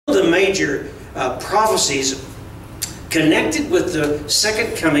The major prophecies connected with the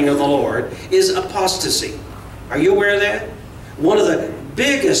second coming of the Lord is apostasy. Are you aware of that? One of the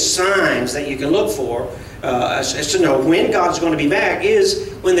biggest signs that you can look for as to know when God's going to be back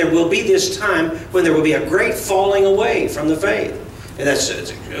is when there will be this time when there will be a great falling away from the faith. And that's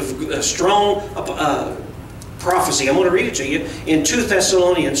a strong prophecy. I'm going to read it to you. In 2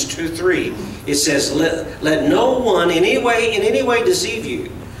 Thessalonians 2:3, it says, let no one in any way deceive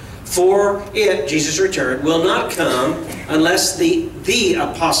you. For it, Jesus' return, will not come unless the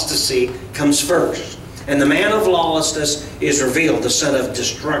apostasy comes first. And the man of lawlessness is revealed, the son of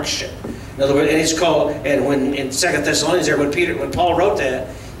destruction. In other words, and it's called, and when in 2 Thessalonians there, when Paul wrote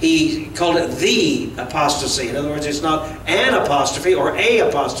that, he called it the apostasy. In other words, it's not an apostrophe or a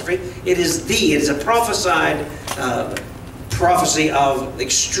apostrophe. It is the. It is a prophesied prophecy of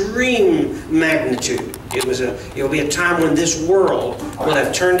extreme magnitude. It will be a time when this world will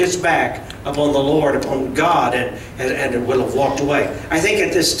have turned its back upon the Lord, upon God, and will have walked away. I think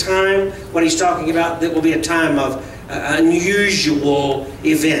at this time, what he's talking about, there will be a time of unusual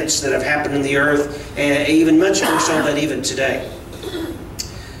events that have happened in the earth, and even much more so than even today.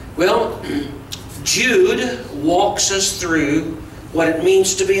 Well, Jude walks us through what it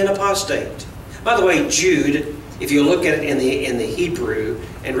means to be an apostate. By the way, Jude, if you look at it in the Hebrew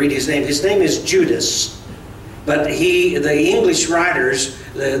and read his name is Judas. But the English writers,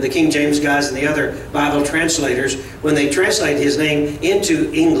 the King James guys and the other Bible translators, when they translate his name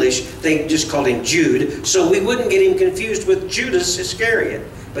into English, they just called him Jude, so we wouldn't get him confused with Judas Iscariot.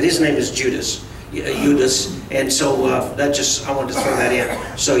 But his name is Judas, and so I wanted to throw that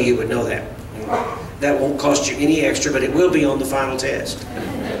in so you would know that. That won't cost you any extra, but it will be on the final test. So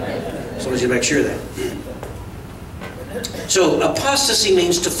I want you to make sure of that. So apostasy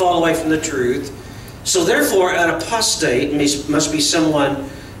means to fall away from the truth. So therefore, an apostate must be someone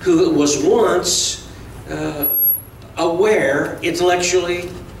who was once aware, intellectually,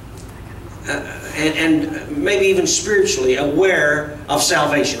 and maybe even spiritually aware of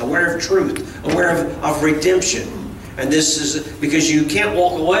salvation, aware of truth, aware of redemption. And this is because you can't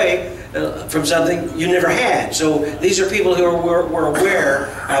walk away from something you never had. So these are people who were aware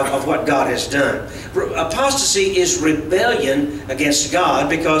of what God has done. Apostasy is rebellion against God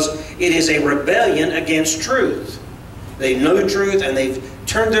because it is a rebellion against truth. They know truth and they've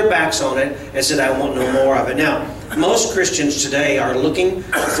turned their backs on it and said, I want no more of it. Now, most Christians today are looking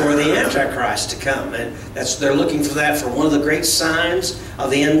for the Antichrist to come, and they're looking for that for one of the great signs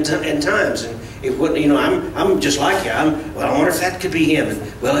of the end times. And it wouldn't, I'm just like you. I wonder if that could be him.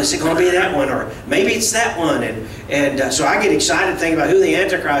 And, well, is it going to be that one, or maybe it's that one? And so I get excited thinking about who the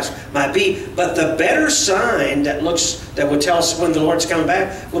Antichrist might be. But the better sign that would tell us when the Lord's coming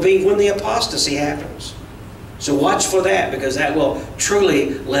back will be when the apostasy happens. So watch for that, because that will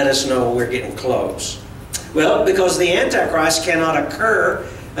truly let us know we're getting close. Well, because the Antichrist cannot occur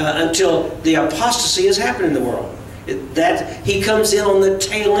until the apostasy has happened in the world. That he comes in on the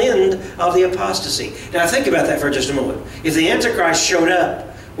tail end of the apostasy. Now think about that for just a moment. If the Antichrist showed up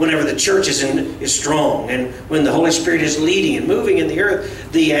whenever the church is strong and when the Holy Spirit is leading and moving in the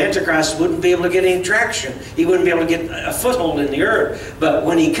earth, the Antichrist wouldn't be able to get any traction. He wouldn't be able to get a foothold in the earth. But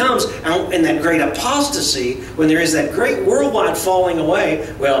when he comes in that great apostasy, when there is that great worldwide falling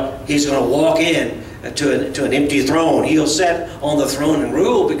away, well, he's going to walk in to an empty throne. He'll sit on the throne and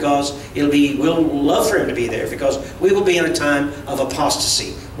rule, because we'll love for him to be there, because we will be in a time of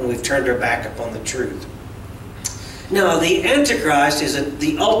apostasy when we've turned our back upon the truth. Now, the Antichrist is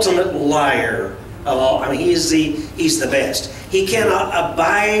the ultimate liar of all. I mean, he's the best. He cannot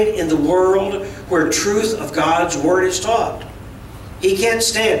abide in the world where truth of God's word is taught. He can't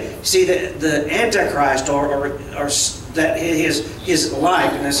stand. See, the Antichrist or that his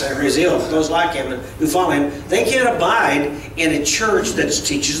likeness or his ilk, those like him who follow him, they can't abide in a church that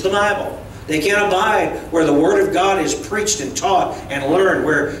teaches the Bible. They can't abide where the Word of God is preached and taught and learned,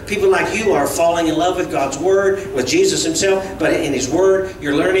 where people like you are falling in love with God's Word, with Jesus Himself, but in His Word,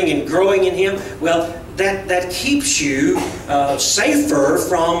 you're learning and growing in Him. Well, that keeps you safer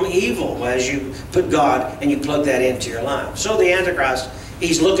from evil as you put God and you plug that into your life. So the Antichrist,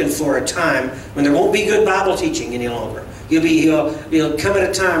 he's looking for a time when there won't be good Bible teaching any longer. He'll come at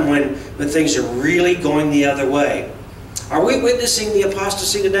a time when things are really going the other way. Are we witnessing the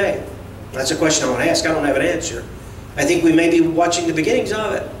apostasy today? That's a question I want to ask. I don't have an answer. I think we may be watching the beginnings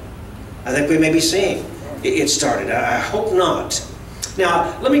of it. I think we may be seeing it started. I hope not.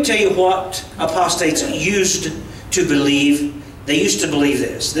 Now, let me tell you what apostates used to believe. They used to believe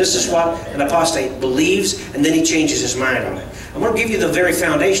this. This is what an apostate believes, and then he changes his mind on it. I'm going to give you the very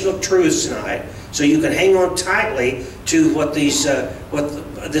foundational truths tonight, so you can hang on tightly to what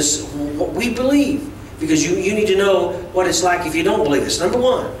what we believe, because you need to know what it's like if you don't believe this. Number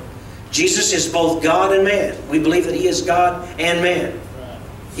one, Jesus is both God and man. We believe that He is God and man.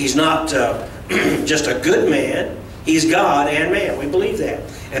 He's not just a good man. He's God and man. We believe that.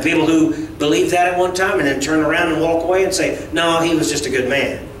 And people who believe that at one time and then turn around and walk away and say, no, He was just a good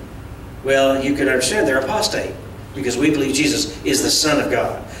man. Well, you can understand they're apostate, because we believe Jesus is the Son of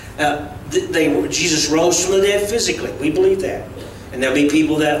God. Jesus rose from the dead physically. We believe that. And there'll be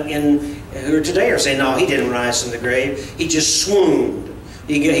people that who are today are saying, no, He didn't rise from the grave. He just swooned.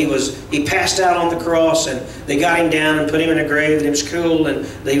 He passed out on the cross, and they got Him down and put Him in a grave, and it was cool, and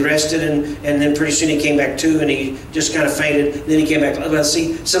they rested, and then pretty soon He came back to, and He just kind of fainted, and then He came back. Well,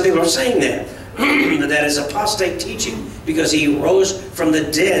 see, some people are saying that. That is apostate teaching, because He rose from the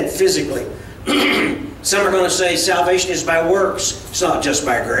dead physically. Some are going to say salvation is by works. It's not just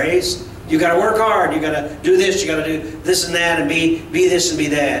by grace. You got to work hard. You got to do this. You got to do this and that, and be this and be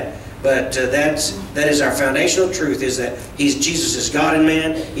that. But that is our foundational truth, is that Jesus is God and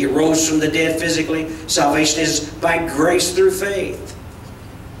man. He rose from the dead physically. Salvation is by grace through faith.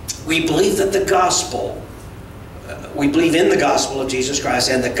 We believe that the gospel, we believe in the gospel of Jesus Christ,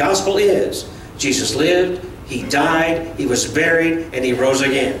 and the gospel is Jesus lived, He died, He was buried, and He rose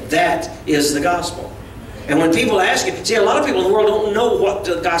again. That is the gospel. And when people ask it, see, a lot of people in the world don't know what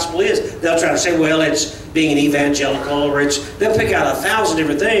the gospel is. They'll try to say, well, it's being an evangelical, or they'll pick out 1,000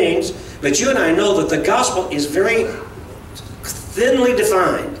 different things. But you and I know that the gospel is very thinly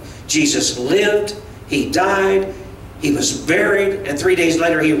defined. Jesus lived, He died, He was buried, and 3 days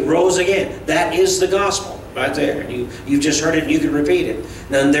later He rose again. That is the gospel right there. You've just heard it, and you can repeat it.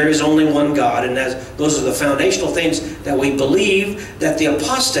 Then there is only one God, and those are the foundational things that we believe that the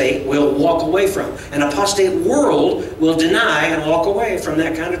apostate will walk away from. An apostate world will deny and walk away from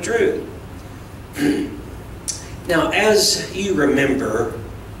that kind of truth. Now, as you remember,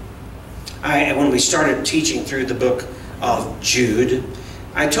 when we started teaching through the book of Jude,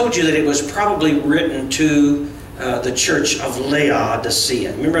 I told you that it was probably written to the church of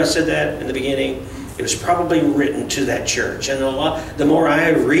Laodicea. Remember I said that in the beginning? It was probably written to that church. And the more I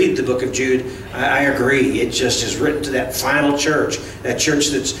read the book of Jude, I agree. It just is written to that final church, that church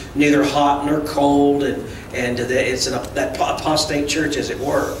that's neither hot nor cold, and it's that apostate church, as it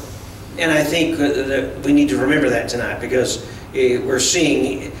were. And I think that we need to remember that tonight, because we're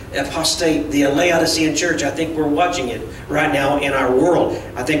seeing apostate, the Laodicean church. I think we're watching it right now in our world.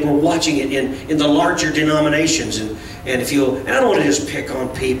 I think we're watching it in the larger denominations. And I don't want to just pick on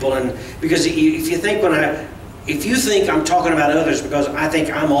people, because if you think I'm talking about others because I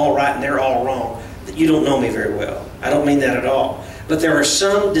think I'm all right and they're all wrong, you don't know me very well. I don't mean that at all. But there are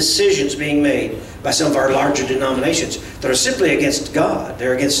some decisions being made by some of our larger denominations that are simply against God.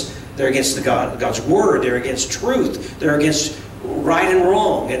 They're against God's word. They're against truth. They're against right and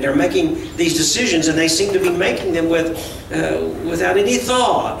wrong. And they're making these decisions, and they seem to be making them without any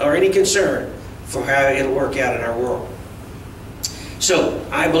thought or any concern for how it'll work out in our world. So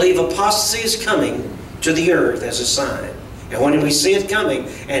I believe apostasy is coming to the earth as a sign. And when we see it coming,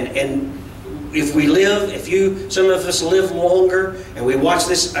 and if we live, some of us live longer, and we watch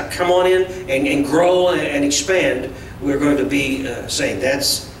this come on in and grow and expand, we're going to be saying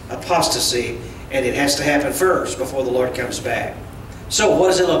that's apostasy, and it has to happen first before the Lord comes back. So what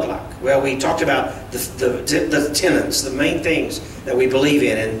does it look like? Well, we talked about the tenets, the main things that we believe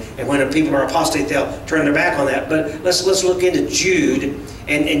in, and when people are apostate, they'll turn their back on that. But let's look into Jude,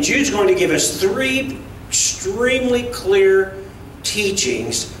 and Jude's going to give us 3 extremely clear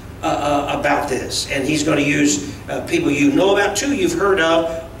teachings about this, and he's going to use people you know about, 2 you've heard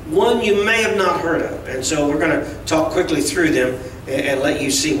of, 1 you may have not heard of, and so we're going to talk quickly through them and let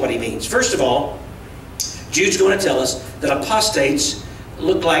you see what he means. First of all, Jude's going to tell us that apostates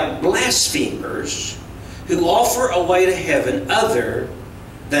look like blasphemers who offer a way to heaven other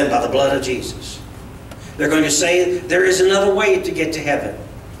than by the blood of Jesus. They're going to say there is another way to get to heaven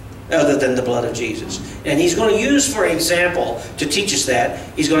other than the blood of Jesus. And he's going to use, for example, to teach us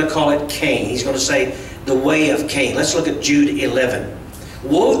that, he's going to call it Cain. He's going to say the way of Cain. Let's look at Jude 11.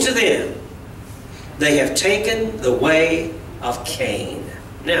 Woe to them! They have taken the way of Cain.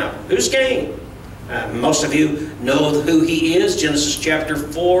 Now, who's Cain? Most of you know who he is. Genesis chapter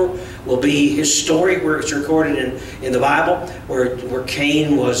 4 will be his story, where it's recorded in the Bible, where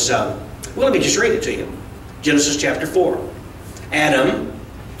Cain was... well, let me just read it to you. Genesis chapter 4. Adam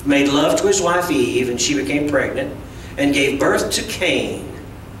made love to his wife Eve, and she became pregnant and gave birth to Cain.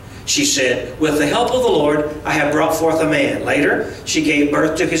 She said, with the help of the Lord, I have brought forth a man. Later, she gave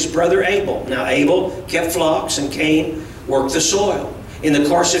birth to his brother Abel. Now Abel kept flocks, and Cain worked the soil. In the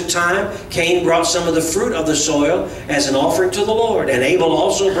course of time, Cain brought some of the fruit of the soil as an offering to the Lord, and Abel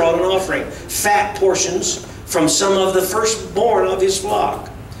also brought an offering, fat portions from some of the firstborn of his flock.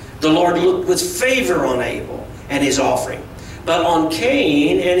 The Lord looked with favor on Abel and his offering, but on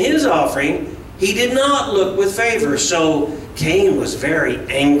Cain and his offering he did not look with favor. So Cain was very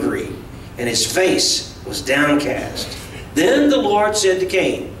angry, and his face was downcast. Then the Lord said to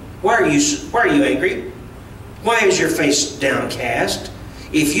Cain, Why are you angry? Why is your face downcast?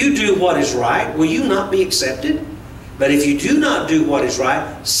 If you do what is right, will you not be accepted? But if you do not do what is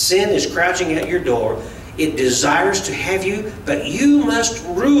right, sin is crouching at your door. It desires to have you, but you must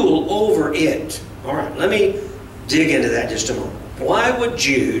rule over it. All right, let me dig into that just a moment. Why would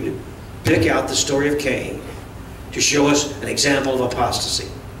Jude pick out the story of Cain to show us an example of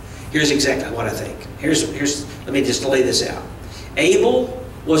apostasy? Here's exactly what I think. Let me just lay this out. Abel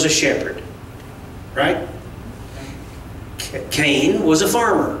was a shepherd, right? Cain was a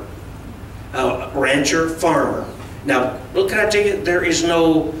farmer, a rancher farmer. Now, look, can I tell you, there is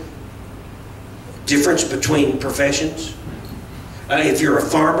no difference between professions. If you're a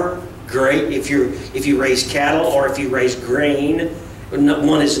farmer, great. If you raise cattle or if you raise grain,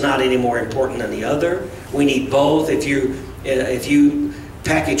 one is not any more important than the other. We need both. If you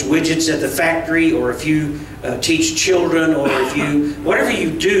package widgets at the factory, or if you teach children, or whatever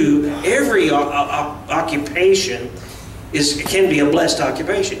you do, every occupation can be a blessed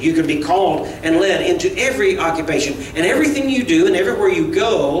occupation. You can be called and led into every occupation. And everything you do and everywhere you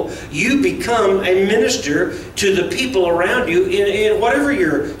go, you become a minister to the people around you in whatever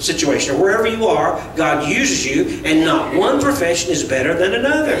your situation or wherever you are. God uses you, and not one profession is better than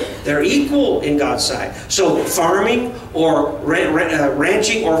another. They're equal in God's sight. So farming or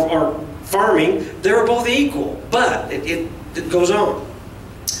ranching or farming, they're both equal. But it goes on.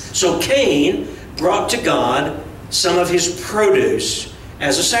 So Cain brought to God some of his produce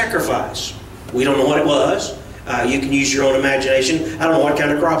as a sacrifice. We don't know what it was. You can use your own imagination. I don't know what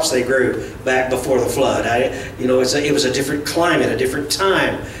kind of crops they grew back before the flood. It was a different climate, a different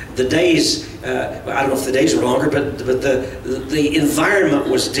time. The days, I don't know if the days were longer, but the environment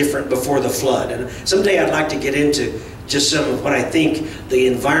was different before the flood. And someday I'd like to get into just some of what I think the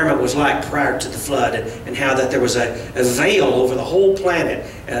environment was like prior to the flood, and how that there was a veil over the whole planet,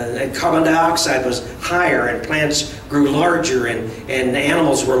 and carbon dioxide was higher, and plants grew larger, and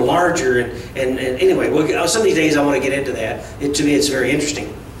animals were larger, and anyway, some of these days I want to get into that. To me it's very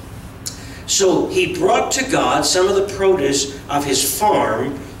interesting. So he brought to God some of the produce of his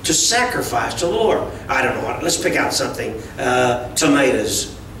farm to sacrifice to the Lord. I don't know what, let's pick out something.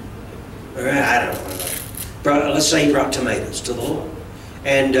 Tomatoes. I don't know. Let's say he brought tomatoes to the Lord.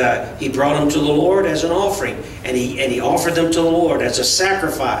 And he brought them to the Lord as an offering. And he offered them to the Lord as a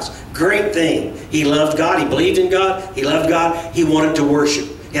sacrifice. Great thing. He loved God. He believed in God. He loved God. He wanted to worship.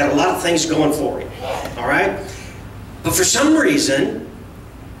 He had a lot of things going for him. All right? But for some reason,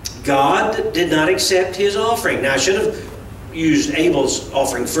 God did not accept his offering. Now, I should have used Abel's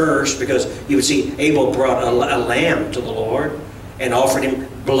offering first, because you would see Abel brought a lamb to the Lord and offered him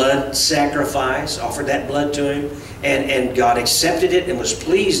blood sacrifice, offered that blood to him, and God accepted it and was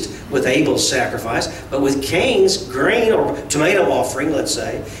pleased with Abel's sacrifice. But with Cain's grain or tomato offering, let's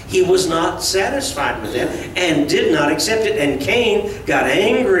say, he was not satisfied with it and did not accept it, and Cain got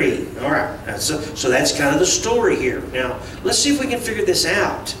angry. All right, so that's kind of the story here. Now, let's see if we can figure this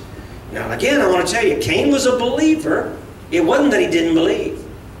out. Now, again, I want to tell you, Cain was a believer. It wasn't that he didn't believe.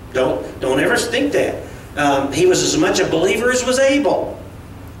 Don't ever think that. He was as much a believer as was Abel.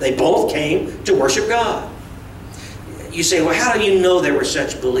 They both came to worship God. You say, well, how do you know they were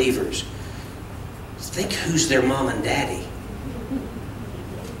such believers? Think who's their mom and daddy.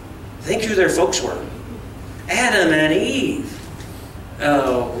 Think who their folks were. Adam and Eve.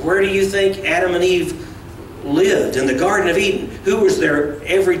 Where do you think Adam and Eve lived? In the Garden of Eden. Who was their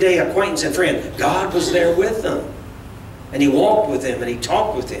everyday acquaintance and friend? God was there with them. And he walked with them and he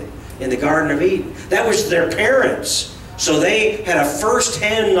talked with them in the Garden of Eden. That was their parents. So they had a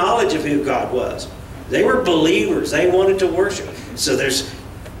first-hand knowledge of who God was. They were believers. They wanted to worship. So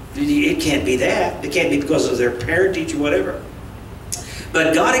it can't be that. It can't be because of their parentage or whatever.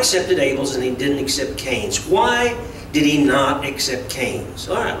 But God accepted Abel's and he didn't accept Cain's. Why did he not accept Cain's?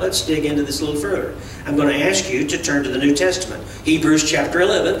 All right, let's dig into this a little further. I'm going to ask you to turn to the New Testament. Hebrews chapter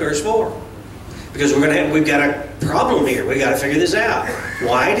 11, verse 4. Because we've got a problem here. We've got to figure this out.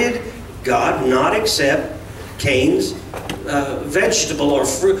 Why did God not accept Cain's vegetable or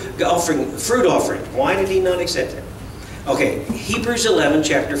fruit offering? Why did he not accept it? Okay, Hebrews 11,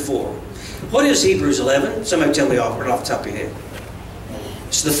 chapter 4. What is Hebrews 11? Somebody tell me off the top of your head.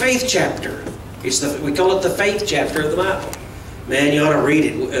 It's the faith chapter. We call it the faith chapter of the Bible. Man, you ought to read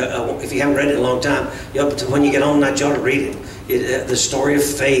it. If you haven't read it in a long time, when you get home tonight, you ought to read it. The story of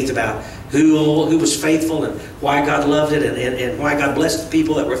faith, about who was faithful and why God loved it, and why God blessed the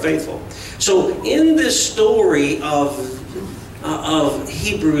people that were faithful. So in this story of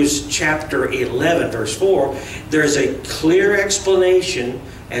Hebrews chapter 11, verse 4, there's a clear explanation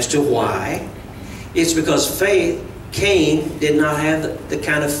as to why. It's because Cain did not have the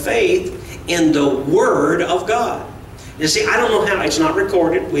kind of faith in the Word of God. You see, I don't know how, it's not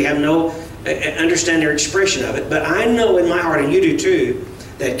recorded. We have no understanding or expression of it. But I know in my heart, and you do too,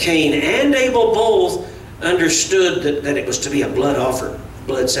 that Cain and Abel both understood that it was to be a blood offering,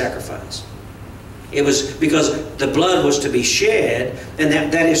 blood sacrifice. It was because the blood was to be shed, and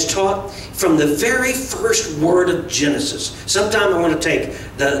that is taught from the very first word of Genesis. Sometime I want to take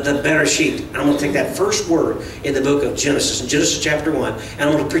the better sheet. I'm going to take that first word in the book of Genesis, in Genesis chapter 1, and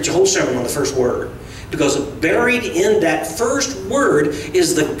I'm going to preach a whole sermon on the first word. Because buried in that first word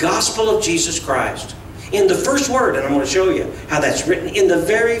is the gospel of Jesus Christ. In the first word, and I'm going to show you how that's written, in the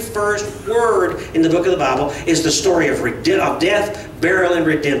very first word in the book of the Bible is the story of death, burial, and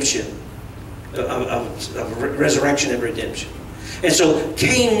redemption. Of resurrection and redemption. And so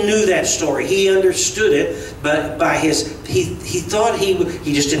Cain knew that story. He understood it, but he thought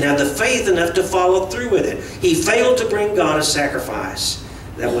he just didn't have the faith enough to follow through with it. He failed to bring God a sacrifice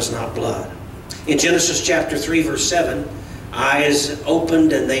that was not blood. In Genesis chapter 3, verse 7, eyes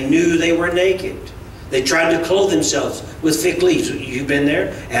opened and they knew they were naked. They tried to clothe themselves with fig leaves. You've been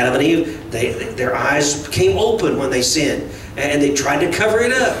there. Adam and Eve, their eyes became open when they sinned, and they tried to cover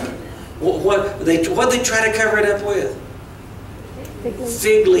it up. What they try to cover it up with?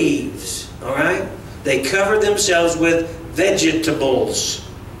 Fig leaves. All right? They covered themselves with vegetables.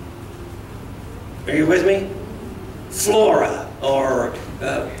 Are you with me? Flora.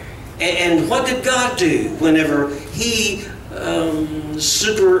 And what did God do whenever He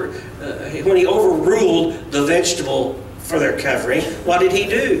when He overruled the vegetable for their covering? What did He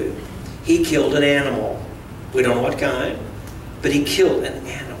do? He killed an animal. We don't know what kind, but He killed an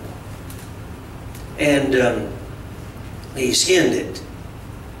animal. And He skinned it.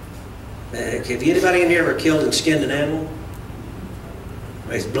 Have anybody in here ever killed and skinned an animal?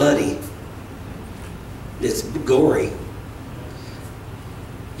 It's bloody. It's gory.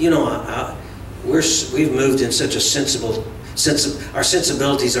 You know, we've moved in such a sensible our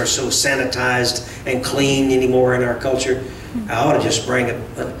sensibilities are so sanitized and clean anymore in our culture. I ought to just bring a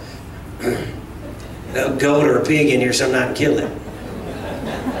goat or a pig in here some night and kill it.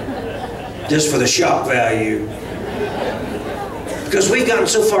 Just for the shock value. Because we've gotten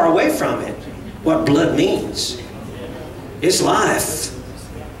so far away from it, what blood means. It's life.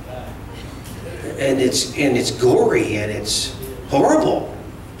 And it's gory and it's horrible.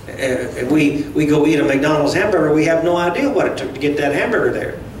 We go eat a McDonald's hamburger, we have no idea what it took to get that hamburger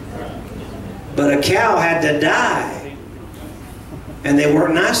there. But a cow had to die. And they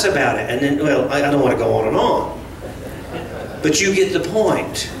weren't nice about it. And then, well, I don't want to go on and on. But you get the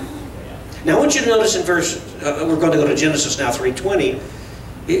point. Now I want you to notice in we're going to go to Genesis now, 3:20.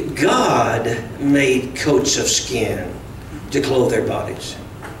 God made coats of skin to clothe their bodies.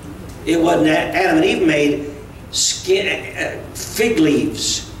 It wasn't that Adam and Eve made fig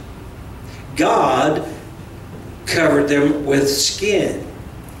leaves. God covered them with skin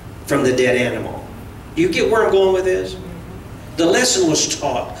from the dead animal. Do you get where I'm going with this? The lesson was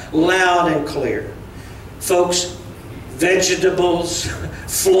taught loud and clear. Folks, vegetables,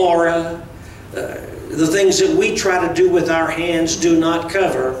 flora, the things that we try to do with our hands do not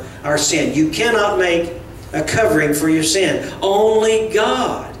cover our sin. You cannot make a covering for your sin. Only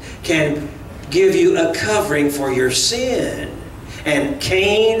God can give you a covering for your sin. And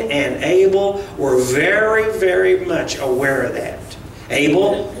Cain and Abel were very, very much aware of that.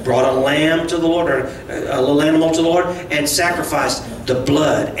 Abel brought a lamb to the Lord, or a little animal to the Lord, and sacrificed the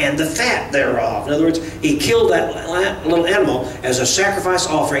blood and the fat thereof. In other words, he killed that little animal as a sacrifice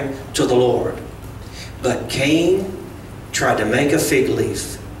offering to the Lord. But Cain tried to make a fig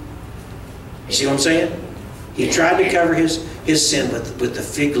leaf. You see what I'm saying? He tried to cover his sin with the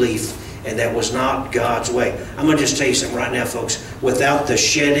fig leaf, and that was not God's way. I'm going to just tell you something right now, folks. Without the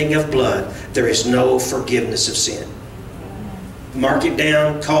shedding of blood, there is no forgiveness of sin. Mark it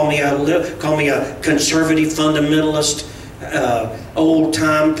down. Call me a conservative fundamentalist,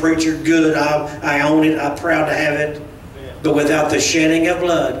 old-time preacher. Good, I own it. I'm proud to have it. But without the shedding of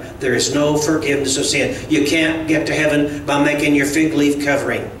blood, there is no forgiveness of sin. You can't get to heaven by making your fig leaf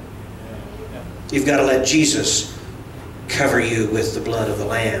covering. You've got to let Jesus cover you with the blood of the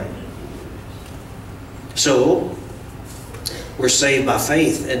Lamb. So, we're saved by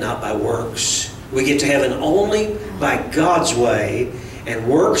faith and not by works. We get to heaven only by God's way, and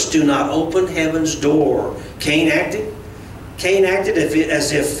works do not open heaven's door. Cain acted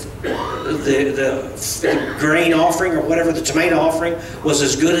as if the grain offering or whatever, the tomato offering, was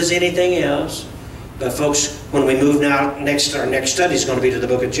as good as anything else. But folks, when we move now, our next study is going to be to the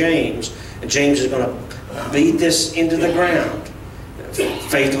book of James. And James is going to beat this into the ground.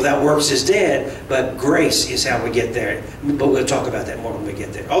 Faith without works is dead, but grace is how we get there. But we'll talk about that more when we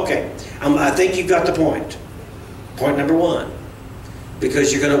get there. Okay, I think you've got the point. Point number one.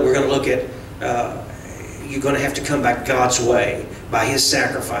 Because we're going to look at, you're going to have to come back God's way, by His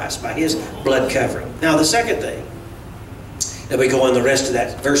sacrifice, by His blood covering. Now the second thing, that we go on the rest of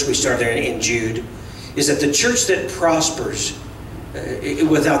that verse we started there in Jude, is that the church that prospers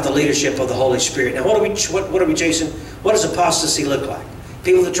without the leadership of the Holy Spirit. Now what are we chasing? What does apostasy look like?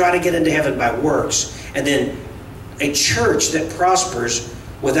 People that try to get into heaven by works, and then a church that prospers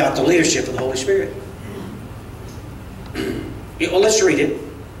without the leadership of the Holy Spirit. Well, let's read it.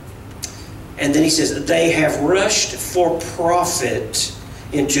 And then he says, they have rushed for profit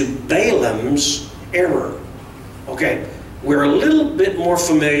into Balaam's error. Okay, we're a little bit more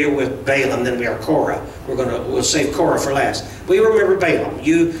familiar with Balaam than we are Korah. We'll save Korah for last. We remember Balaam.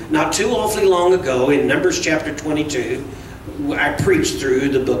 Not too awfully long ago in Numbers chapter 22, I preached through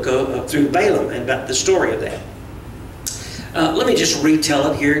the book through Balaam and about the story of that. Let me just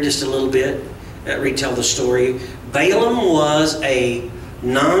retell it here just a little bit. Retell the story. Balaam was a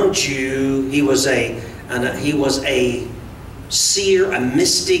non-Jew. He was a seer, a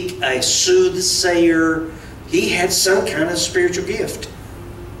mystic, a soothsayer. He had some kind of spiritual gift.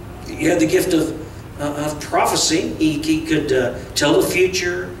 He had the gift of prophecy. He could tell the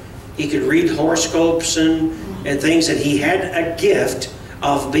future. He could read horoscopes and things. And he had a gift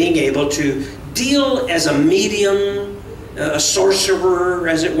of being able to deal as a medium, a sorcerer,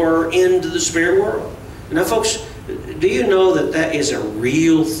 as it were, into the spirit world. Now, folks, do you know that that is a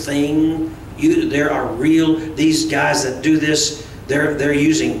real thing? There are these guys that do this, they're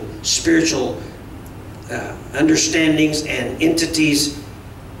using spiritual understandings and entities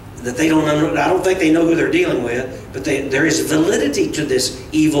that they don't know. I don't think they know who they're dealing with, but there is validity to this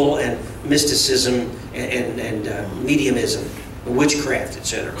evil and mysticism and mediumism, witchcraft,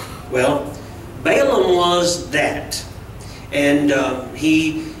 etc. Well, Balaam was that. And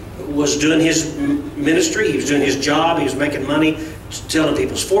he was doing his ministry, he was doing his job, he was making money, telling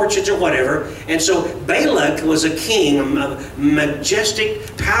people's fortunes or whatever. And so Balak was a king, a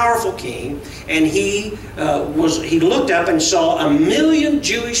majestic, powerful king, and he looked up and saw 1 million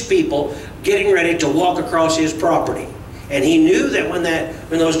Jewish people getting ready to walk across his property. And he knew that when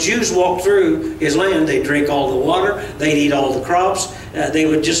those Jews walked through his land, they'd drink all the water, they'd eat all the crops, they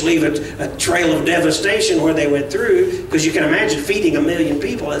would just leave a trail of devastation where they went through, because you can imagine feeding 1 million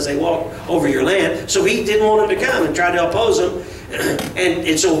people as they walk over your land. So he didn't want them to come and try to oppose them.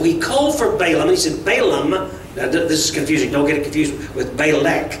 And so he called for Balaam. He said, Balaam, now this is confusing, don't get it confused with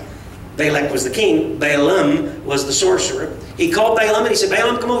Balak. Balak was the king, Balaam was the sorcerer. He called Balaam and he said,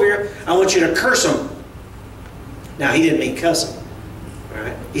 Balaam, come over here, I want you to curse them. Now, he didn't mean cuss him. All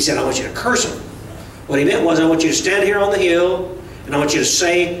right? He said, I want you to curse him. What he meant was, I want you to stand here on the hill, and I want you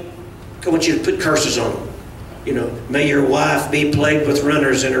to put curses on them. You know, may your wife be plagued with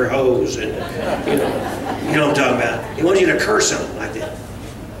runners in her hose. And, you know what I'm talking about. He wants you to curse them like that.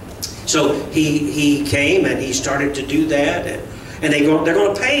 So he came, and he started to do that. And they're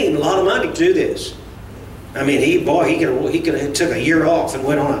going to pay him a lot of money to do this. I mean, he could have took a year off and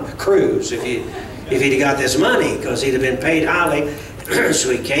went on a cruise if he'd have got this money, because he'd have been paid highly.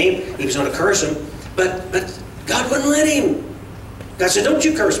 So he came, he was going to curse him, but God wouldn't let him. God said, don't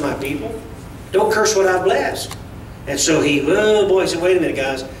you curse my people. Don't curse what I've blessed. And so he said, wait a minute,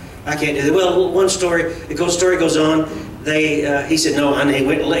 guys, I can't do that. Well, the story goes on. He said no, and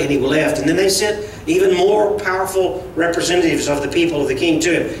he left. And then they sent even more powerful representatives of the people of the king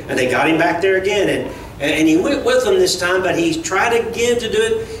to him. And they got him back there again. And he went with them this time, but he tried again to do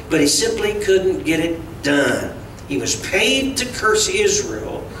it, but he simply couldn't get it done. He was paid to curse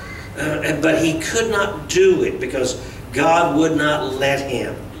Israel, but he could not do it because God would not let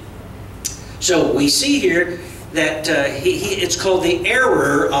him. So we see here that it's called the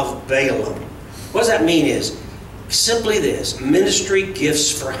error of Balaam. What does that mean is simply this: ministry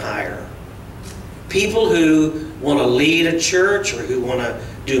gifts for hire. People who want to lead a church or who want to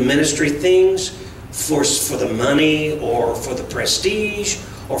do ministry things for the money or for the prestige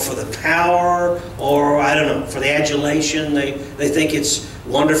or for the power or, I don't know, for the adulation. They think it's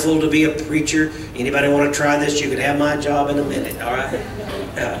wonderful to be a preacher. Anybody want to try this? You could have my job in a minute, all right?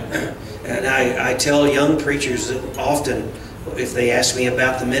 And I tell young preachers that often, if they ask me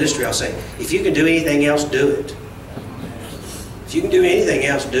about the ministry, I'll say, if you can do anything else, do it. If you can do anything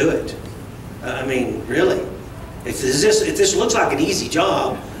else, do it. I mean, really. If this looks like an easy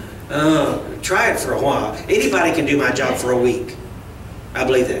job, try it for a while. Anybody can do my job for a week. I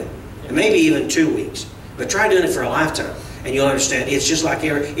believe that. And maybe even 2 weeks. But try doing it for a lifetime, and you'll understand. It's just like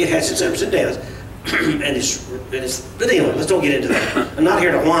it has its ups and downs. But anyway, let's don't get into that. I'm not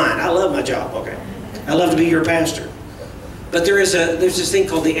here to whine. I love my job, okay? I love to be your pastor. But there's this thing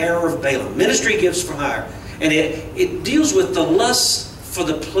called the error of Balaam. Ministry gifts for hire. And it deals with the lust for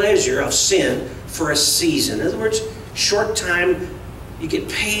the pleasure of sin for a season. In other words, short time, you get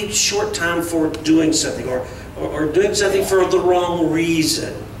paid short time for doing something or doing something for the wrong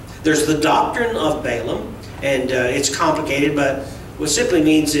reason. There's the doctrine of Balaam, and it's complicated, but what simply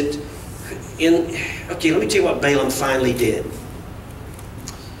means it okay, let me tell you what Balaam finally did.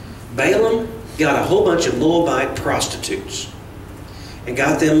 Balaam got a whole bunch of Moabite prostitutes and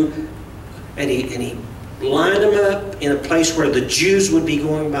got them, and he lined them up in a place where the Jews would be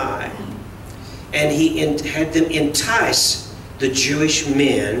going by, and he had them entice the Jewish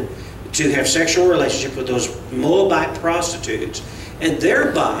men to have sexual relationship with those Moabite prostitutes, and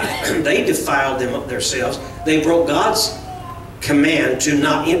thereby they defiled them themselves. They broke God's command to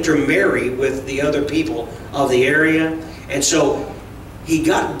not intermarry with the other people of the area, and so he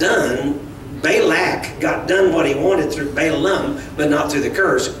got done. Balak got done what he wanted through Balaam, but not through the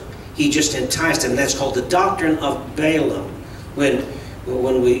curse. He just enticed him. That's called the doctrine of Balaam.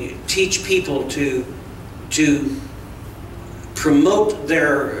 When we teach people to promote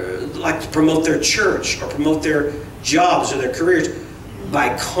their church or promote their jobs or their careers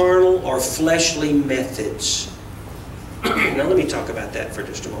by carnal or fleshly methods. Now let me talk about that for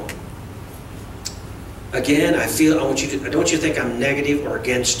just a moment. Again, I don't want you to think I'm negative or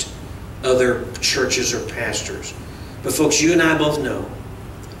against other churches or pastors. But folks, you and I both know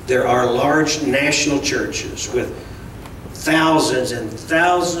there are large national churches with thousands and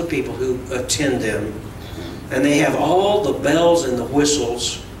thousands of people who attend them, and they have all the bells and the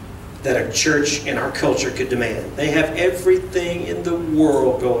whistles that a church in our culture could demand. They have everything in the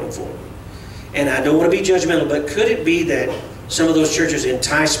world going for them. And I don't want to be judgmental, but could it be that some of those churches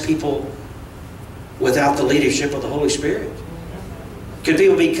entice people without the leadership of the Holy Spirit? Could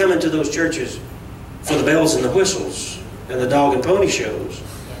people be coming to those churches for the bells and the whistles and the dog and pony shows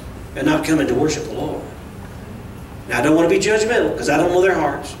and not coming to worship the Lord? Now, I don't want to be judgmental because I don't know their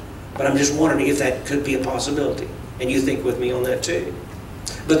hearts, but I'm just wondering if that could be a possibility. And you think with me on that too.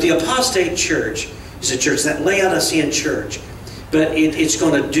 But the apostate church is a church, that Laodicean church, but it's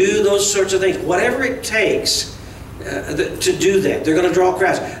going to do those sorts of things, whatever it takes to do that. They're going to draw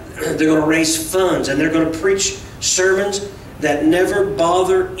crowds. They're going to raise funds, and they're going to preach sermons that never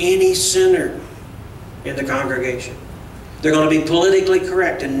bother any sinner in the congregation. They're going to be politically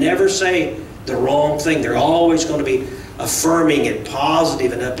correct and never say the wrong thing. They're always going to be affirming and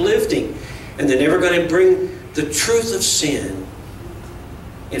positive and uplifting. And they're never going to bring the truth of sin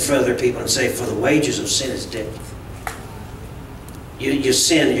in front of their people and say, for the wages of sin is death. You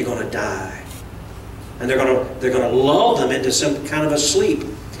sin, you're going to die. And they're going to lull them into some kind of a sleep.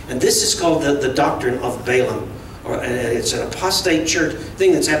 And this is called the doctrine of Balaam. And it's an apostate church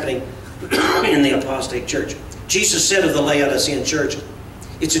thing that's happening in the apostate church. Jesus said of the Laodicean church,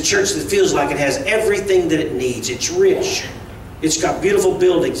 it's a church that feels like it has everything that it needs. It's rich. It's got beautiful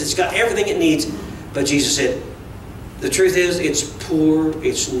buildings. It's got everything it needs. But Jesus said, the truth is, it's poor,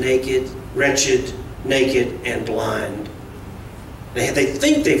 it's naked, wretched, naked, and blind. They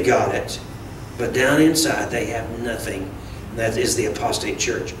think they've got it, but down inside they have nothing. That is the apostate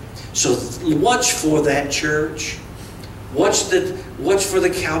church. So watch for that church. Watch for the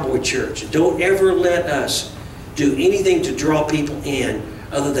cowboy church. Don't ever let us do anything to draw people in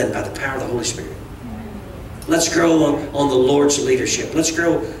other than by the power of the Holy Spirit. Let's grow on the Lord's leadership. Let's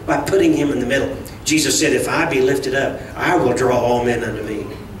grow by putting Him in the middle. Jesus said, if I be lifted up, I will draw all men unto me.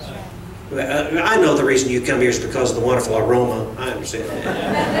 I know the reason you come here is because of the wonderful aroma. I understand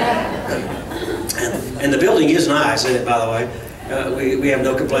that. And the building is nice, isn't it, by the way? We have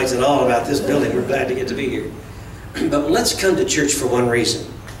no complaints at all about this building. We're glad to get to be here. But let's come to church for one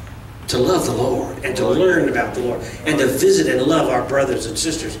reason. To love the Lord and to learn about the Lord and to visit and love our brothers and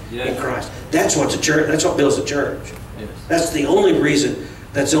sisters in Christ. That's what the church. That's what builds a church. Yes. That's the only reason.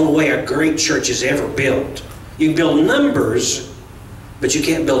 That's the only way a great church is ever built. You can build numbers, but you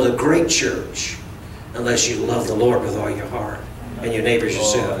can't build a great church unless you love the Lord with all your heart and your neighbors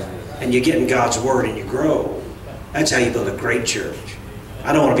yourself, and you get in God's Word and you grow. That's how you build a great church.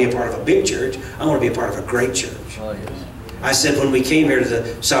 I don't want to be a part of a big church. I want to be a part of a great church. Oh, yes. I said when we came here to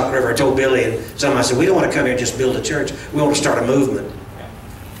the Sauk River, I told Billy and some, I said, we don't want to come here and just build a church. We want to start a movement.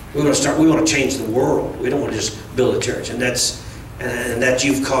 We want to change the world. We don't want to just build a church. And that's and that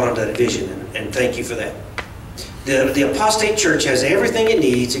you've caught on to that vision, and thank you for that. The apostate church has everything it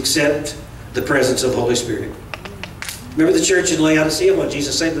needs except the presence of the Holy Spirit. Remember the church in Laodicea, what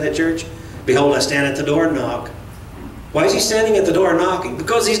Jesus said to that church? Behold, I stand at the door and knock. Why is he standing at the door knocking?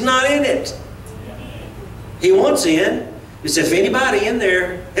 Because he's not in it. He wants in. He said, if anybody in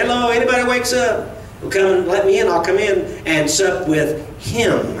there, hello, anybody wakes up, will come and let me in, I'll come in and sup with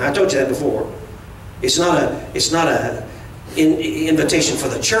him. I told you that before. It's not a invitation for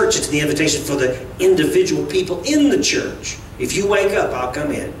the church, it's the invitation for the individual people in the church. If you wake up, I'll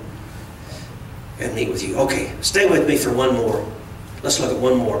come in and meet with you. Okay, stay with me for one more. Let's look at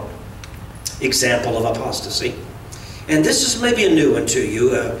one more example of apostasy. And this is maybe a new one to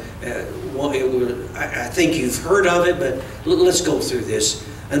you. I think you've heard of it, but let's go through this.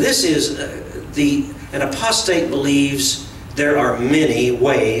 And this is an apostate believes there are many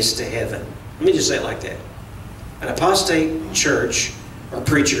ways to heaven. Let me just say it like that. An apostate church or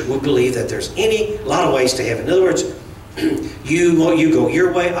preacher would believe that there's a lot of ways to heaven. In other words, you go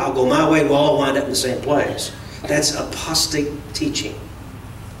your way, I'll go my way, we'll all wind up in the same place. That's apostate teaching.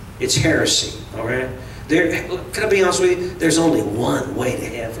 It's heresy, all right? Can I be honest with you? There's only one way to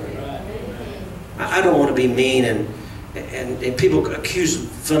heaven. I don't want to be mean, and people accuse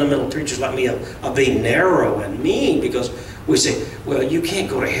fundamental preachers like me of being narrow and mean, because we say, well, you can't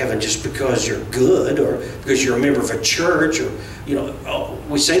go to heaven just because you're good or because you're a member of a church, or, you know,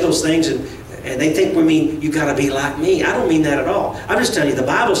 we say those things and they think we mean you got to be like me. I don't mean that at all. I'm just telling you, the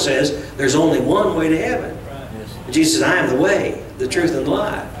Bible says there's only one way to heaven. Right. Jesus says, I am the way, the truth, and the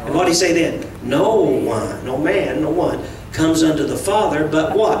life. And what did he say then? No one, no man, no one comes unto the Father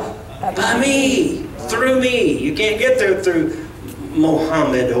but what? By me, through me. You can't get there through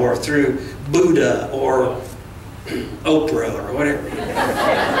Mohammed or through Buddha or Oprah or whatever.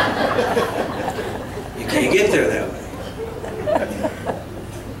 You can't get there that way.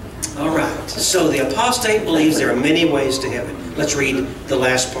 All right. So the apostate believes there are many ways to heaven. Let's read the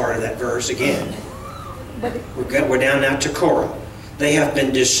last part of that verse again. We're down now to Korah. They have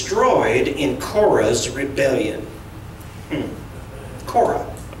been destroyed in Korah's rebellion. Korah.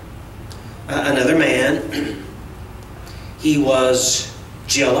 Another man. He was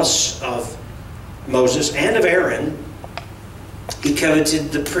jealous of Moses and of Aaron. He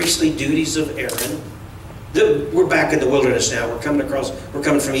coveted the priestly duties of Aaron. We're back in the wilderness now. We're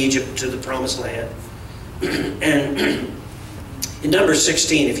coming from Egypt to the promised land. And in Numbers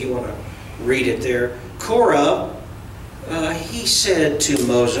 16, if you want to read it there, Korah, he said to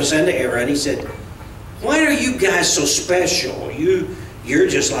Moses and to Aaron, he said, why are you guys so special? You're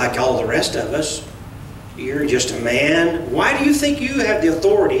just like all the rest of us. You're just a man. Why do you think you have the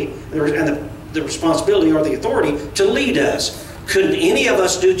authority and the responsibility or the authority to lead us? Couldn't any of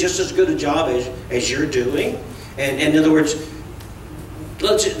us do just as good a job as you're doing? And in other words,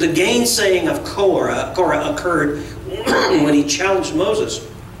 the gainsaying of Korah occurred when he challenged Moses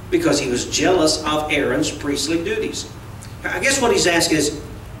because he was jealous of Aaron's priestly duties. I guess what he's asking is,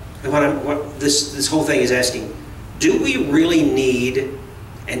 what this whole thing is asking, do we really need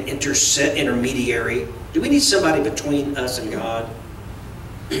an intermediary? Do we need somebody between us and God?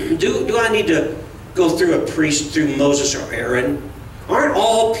 Do I need to go through a priest, through Moses or Aaron? Aren't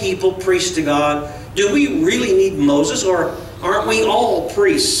all people priests to God? Do we really need Moses, or aren't we all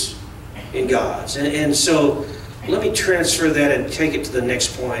priests in God's? And so let me transfer that and take it to the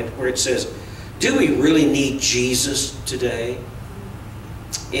next point where it says, do we really need Jesus today?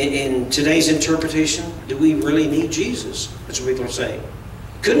 In today's interpretation, do we really need Jesus? That's what people are saying.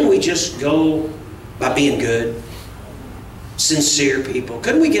 Couldn't we just go by being good, sincere people?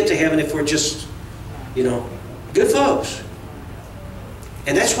 Couldn't we get to heaven if we're just, good folks?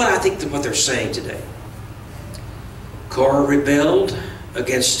 And that's what I think what they're saying today. Korah rebelled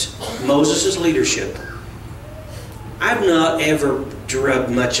against Moses' leadership. I've not ever drubbed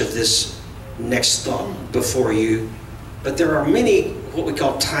much of this next thought before you, but there are many what we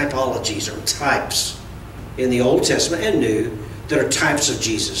call typologies or types in the Old Testament and New that are types of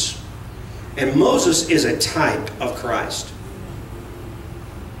Jesus. And Moses is a type of Christ.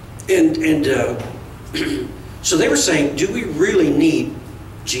 And so they were saying, do we really need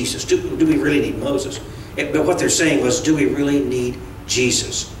Jesus? Do we really need Moses? But what they're saying was, do we really need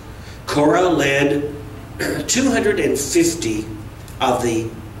Jesus? Korah led 250 of the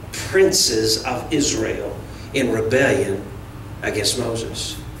princes of Israel in rebellion against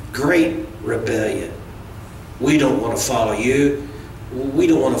Moses. Great rebellion. We don't want to follow you. We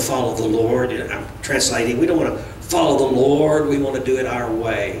don't want to follow the Lord. I'm translating. We don't want to follow the Lord. We want to do it our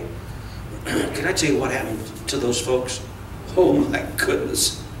way. Can I tell you what happened to those folks? Oh my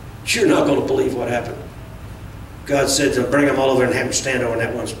goodness. You're not going to believe what happened. God said to bring them all over and have them stand over in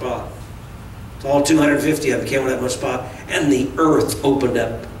that one spot. So all 250 of them came in that one spot, and the earth opened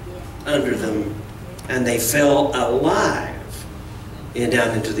up under them, and they fell alive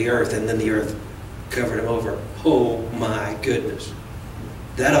down into the earth, and then the earth covered them over. Oh my goodness.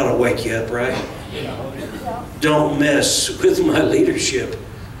 That ought to wake you up, right? Don't mess with my leadership.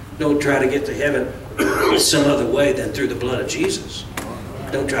 Don't try to get to heaven some other way than through the blood of Jesus.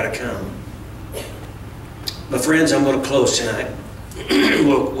 Don't try to come. My friends, I'm going to close tonight.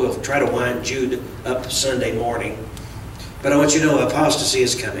 We'll try to wind Jude up Sunday morning. But I want you to know apostasy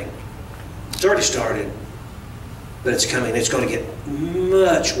is coming. It's already started, but it's coming. It's going to get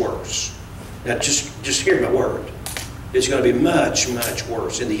much worse. Now, just hear my word. It's going to be much, much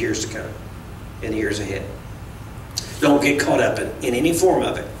worse in the years to come, in the years ahead. Don't get caught up in any form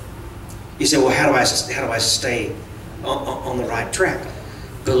of it. You say, well, how do I stay on the right track?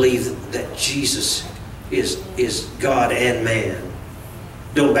 Believe that Jesus is God and man.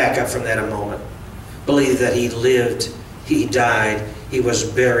 Don't back up from that a moment. Believe that He lived, He died, He was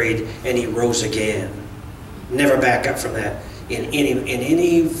buried, and He rose again. Never back up from that in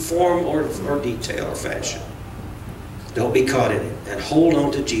any form or detail or fashion. Don't be caught in it. And hold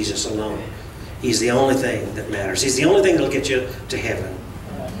on to Jesus alone. He's the only thing that matters. He's the only thing that will get you to heaven.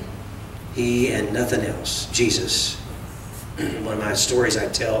 He and nothing else. Jesus. One of my stories I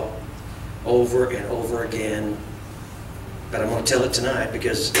tell over and over again. But I'm going to tell it tonight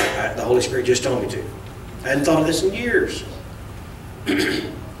because the Holy Spirit just told me to. I hadn't thought of this in years.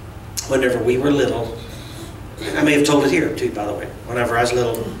 Whenever we were little, I may have told it here too, by the way. Whenever I was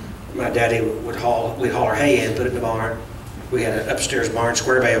little, my daddy we'd haul our hay in, put it in the barn. We had an upstairs barn,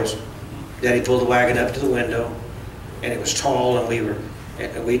 square bales. Daddy pulled the wagon up to the window, and it was tall, and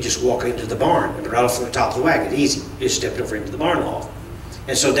we'd just walk into the barn, and right off the top of the wagon, easy. Just stepped over into the barn loft.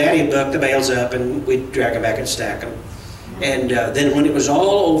 And so Daddy would buck the bales up, and we'd drag them back and stack them. And then when it was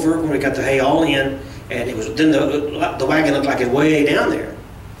all over, when we got the hay all in, and it was then the wagon looked like it way down there.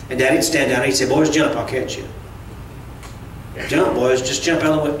 And Daddy'd stand down and he'd say, "Boys, jump, I'll catch you. Jump, boys, just jump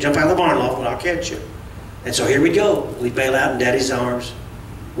out of the barn loft and I'll catch you." And so here we'd go. We'd bail out in Daddy's arms.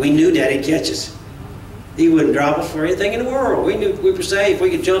 We knew Daddy'd catch us. He wouldn't drop us for anything in the world. We knew we were safe. We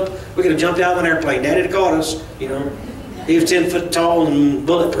could have jumped out of an airplane. Daddy'd have caught us, you know. He was 10 foot tall and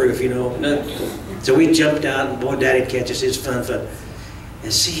bulletproof, you know. So we jumped out, and boy, Daddy'd catch us. It's fun.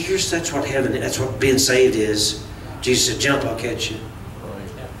 And see, that's what being saved is. Jesus said, "Jump, I'll catch you."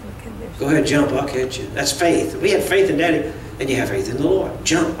 Go ahead, jump, I'll catch you. That's faith. We have faith in Daddy, and you have faith in the Lord.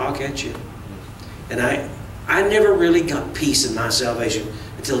 Jump, I'll catch you. And I never really got peace in my salvation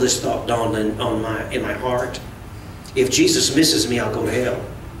until this thought dawned in my heart. If Jesus misses me, I'll go to hell.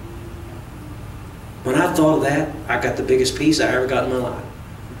 When I thought of that, I got the biggest peace I ever got in my life.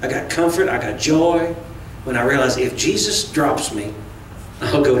 I got comfort, I got joy when I realized if Jesus drops me,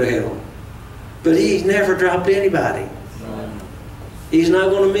 I'll go to hell. But He never dropped anybody. He's not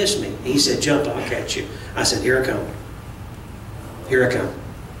going to miss me. He said, "Jump, I'll catch you." I said, "Here I come. Here I come."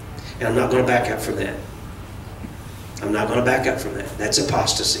 And I'm not going to back up from that. I'm not going to back up from that. That's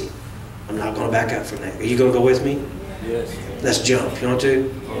apostasy. I'm not going to back up from that. Are you going to go with me? Yes. Let's jump. You want to?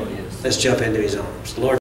 Oh, yes. Let's jump into His arms. Lord.